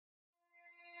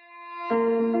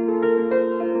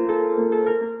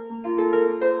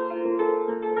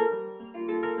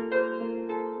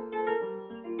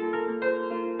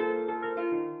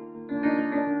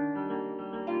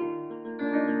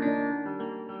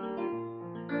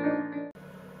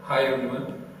Hi everyone,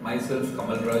 myself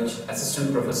Kamalraj,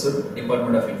 Assistant Professor,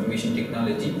 Department of Information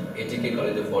Technology, AJK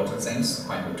College of Arts and Science,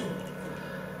 Coimbatore.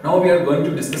 Now we are going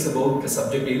to discuss about the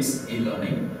subject is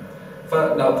e-learning.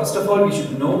 Now first of all we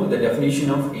should know the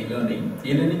definition of e-learning.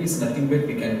 E-learning is nothing but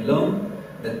we can learn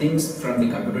the things from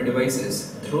the computer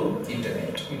devices through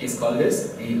internet. It is called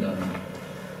as e-learning.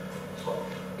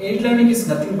 E-learning is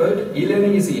nothing but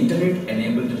e-learning is internet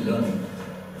enabled learning.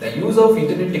 The use of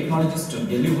internet technologies to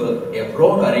deliver a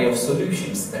broad array of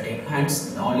solutions that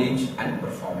enhance knowledge and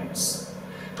performance.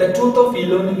 The truth of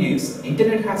e-learning is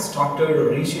internet has started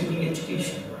reshaping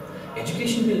education.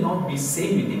 Education will not be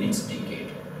same in the next decade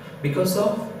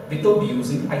without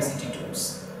using ICT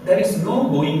tools. There is no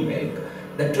going back.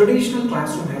 The traditional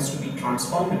classroom has to be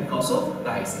transformed because of the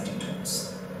ICT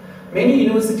tools. Many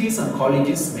universities and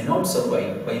colleges may not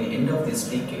survive by the end of this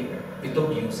decade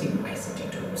without using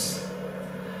ICT tools.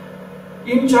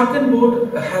 In chalk and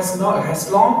board has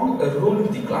long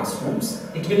ruled the classrooms.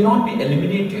 It will not be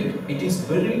eliminated. It is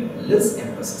very less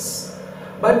emphasis.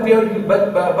 But we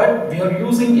are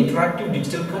using interactive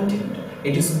digital content.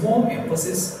 It is more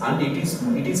emphasis and it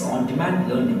is on demand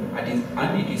learning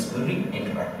and it is very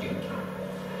interactive.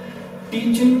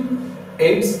 Teaching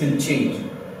aids will change.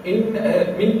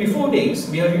 In before days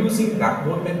we are using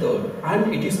blackboard method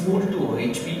and it is moved to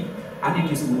OHP. And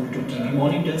it is moved to TV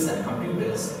monitors and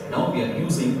computers. Now we are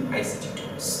using ICT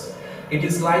tools. It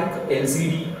is like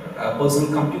LCD,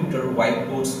 personal computer,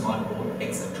 whiteboard, smartboard,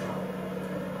 etc.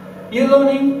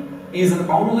 E-learning is an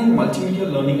online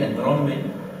multimedia learning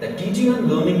environment. The teaching and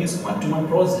learning is one-to-one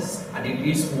process and it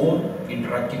is more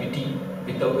interactivity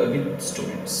with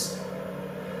students.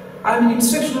 And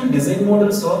instructional design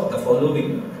models are the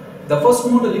following. The first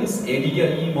model is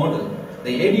ADDIE model.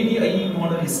 The ADDIE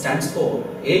model stands for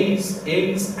A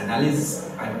is analysis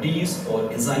and D is for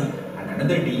design and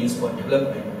another D is for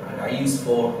development and I is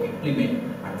for implement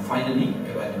and finally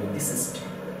evaluate the system.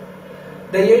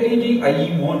 The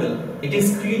ADDIE model, it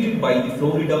is created by the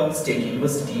Florida State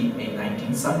University in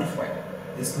 1975.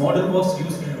 This model was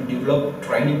used to develop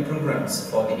training programs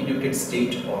for the United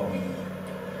States Army.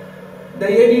 The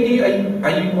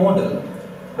ADDIE model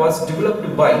was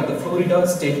developed by the Florida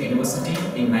State University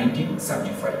in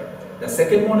 1975. The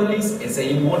second model is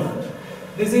SIM model.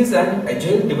 This is an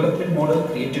agile development model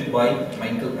created by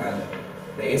Michael Allen.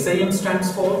 The SIM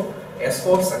stands for S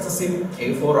for successive,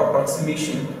 A for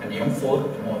approximation and M for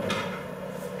model.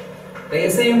 The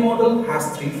SIM model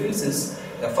has three phases.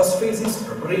 The first phase is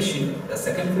preparation, the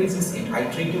second phase is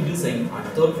iterative design and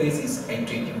third phase is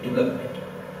iterative development.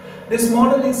 This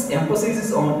model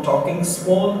emphasizes on taking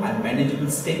small and manageable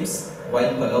steps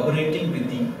while collaborating with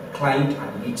the client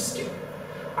on each step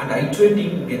and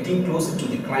iterating, getting closer to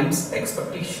the client's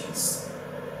expectations.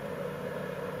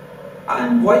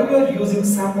 And why we are using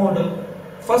SAM model?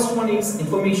 First one is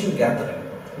information gathering.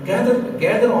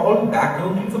 Gather all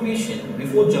background information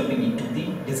before jumping into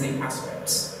the design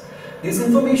aspects. This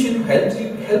information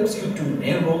helps you to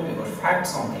narrow your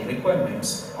facts on the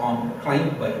requirements on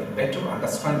client by better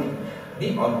understanding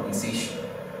the organization.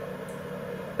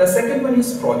 The second one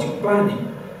is project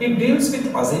planning. It deals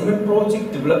with assignment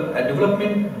project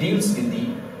development, deals with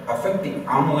the affecting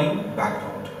online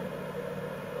background.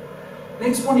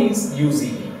 Next one is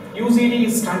UCD. UCD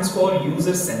stands for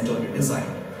user-centered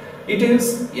design. It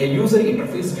is a user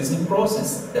interface design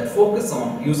process that focuses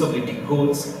on usability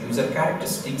goals, user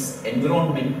characteristics,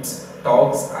 environments,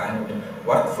 tasks and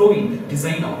workflow in the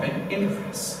design of an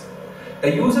interface.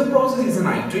 The user process is an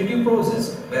iterative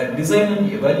process where design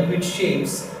and evaluate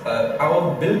shapes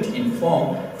are built in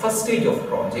form first stage of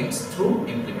projects through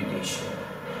implementation.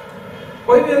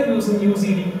 Why we are using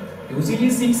UCD?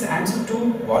 UCD seeks answer to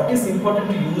what is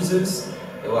important to users,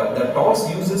 the tasks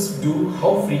users do,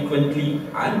 how frequently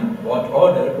and what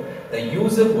order, the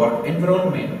user work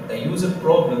environment, the user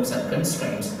problems and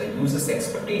constraints, the user's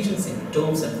expectations in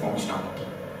terms and functionality.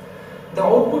 The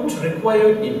output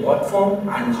required in what form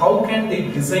and how can they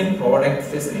design product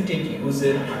facilitate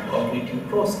user and cognitive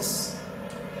process.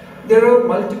 There are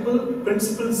multiple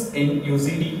principles in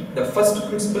UCD. The first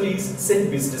principle is set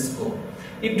business goal.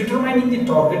 If determining the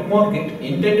target market,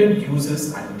 intended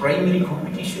users and primary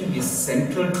competition is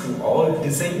central to all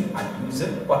design and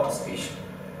user participation.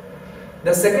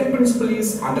 The second principle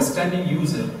is understanding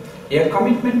user. A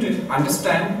commitment to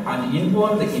understand and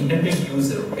involve the intended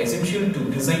user essential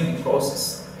to design the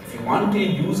process. If you want a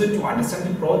user to understand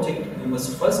the project, you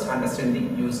must first understand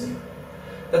the user.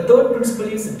 The third principle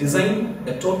is design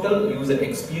the total user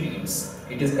experience.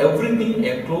 It is everything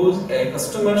a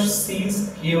customer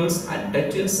sees, hears and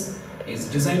touches is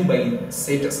designed by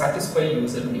satisfy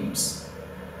user needs.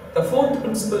 The fourth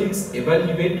principle is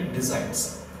evaluate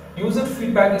designs. User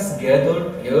feedback is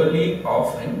gathered early,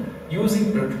 often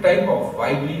using prototype of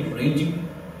widely ranging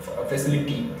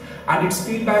facility, and its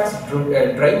feedback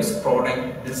drives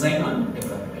product design and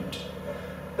development.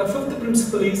 The fifth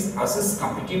principle is assess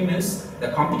competitiveness. The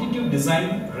competitive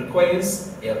design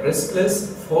requires a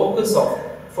restless focus of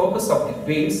the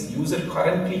ways user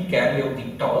currently carry out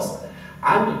the task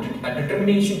and a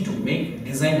determination to make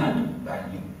design and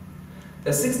value.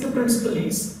 The sixth principle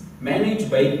is managed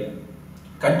by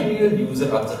continual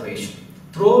user observation.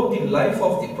 Throughout the life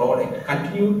of the product,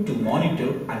 continue to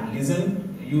monitor and listen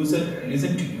to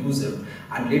user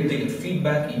and let their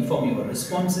feedback inform your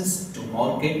responses to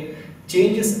market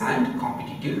changes and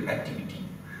competitive activity.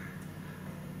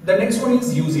 The next one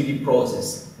is UZD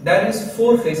process. There is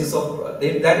four processes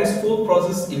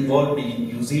involved in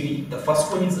UZD. The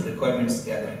first one is requirements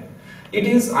gathering. It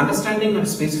is understanding and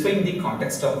specifying the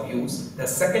context of use. The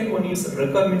second one is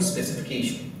requirement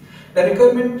specification. The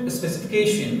requirement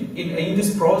specification in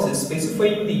this process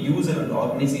specifying the user and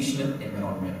organizational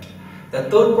environment. The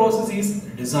third process is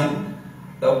design.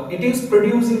 It is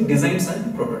producing designs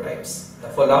and prototypes.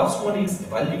 The last one is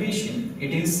evaluation.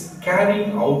 It is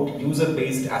carrying out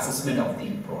user-based assessment of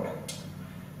the product.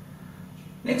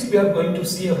 Next, we are going to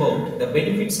see about the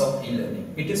benefits of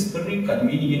e-learning. It is very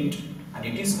convenient and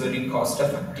it is very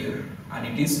cost-effective and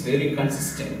it is very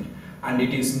consistent and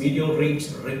it is medium range,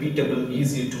 repeatable,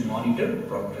 easier to monitor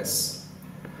progress.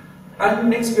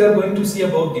 And next, we are going to see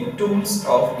about the tools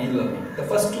of e-learning. The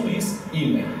first tool is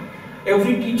email.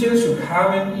 Every teacher should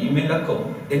have an email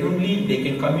account, then only they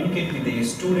can communicate with their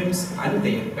students and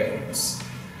their parents.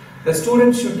 The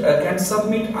students can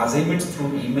submit assignments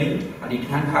through email and it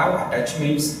can have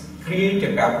attachments, create a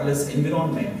paperless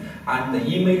environment, and the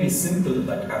email is simple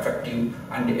but effective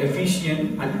and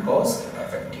efficient and cost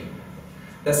effective.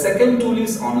 The second tool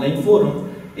is online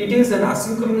forum. It is an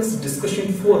asynchronous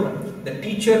discussion forum. The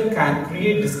teacher can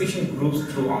create discussion groups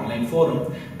through online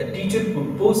forum. The teacher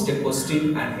could post a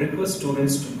question and request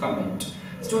students to comment.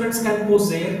 Students can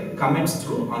post their comments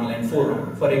through online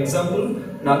forum. For example,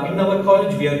 now in our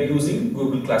college we are using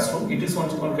Google Classroom. It is one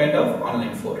kind of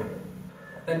online forum.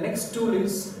 The next tool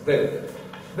is web.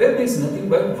 Web is nothing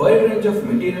but wide range of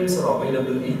materials are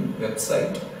available in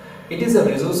website. It is a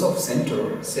resource of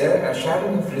center, a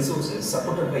sharing of resources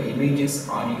supported by images,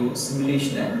 audio,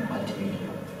 simulation and multimedia.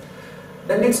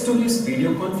 The next tool is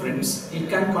video conference. It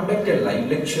can conduct a live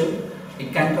lecture.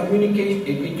 It can communicate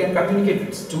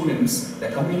with students, the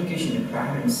communication with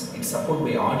parents. It's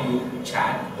supported by audio,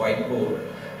 chat, whiteboard.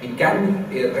 It can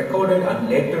be recorded and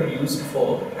later used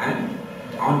for and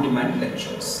on-demand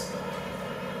lectures.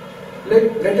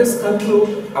 Let us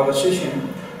conclude our session.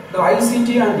 The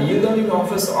ICT and e-learning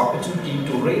offers opportunity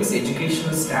to raise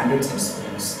educational standards in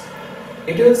schools.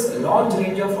 It is a large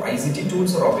range of ICT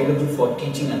tools are available for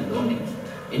teaching and learning.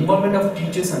 Involvement of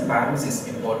teachers and parents is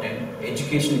important.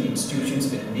 Educational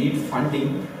institutions will need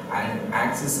funding and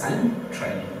access and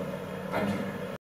training. Thank you.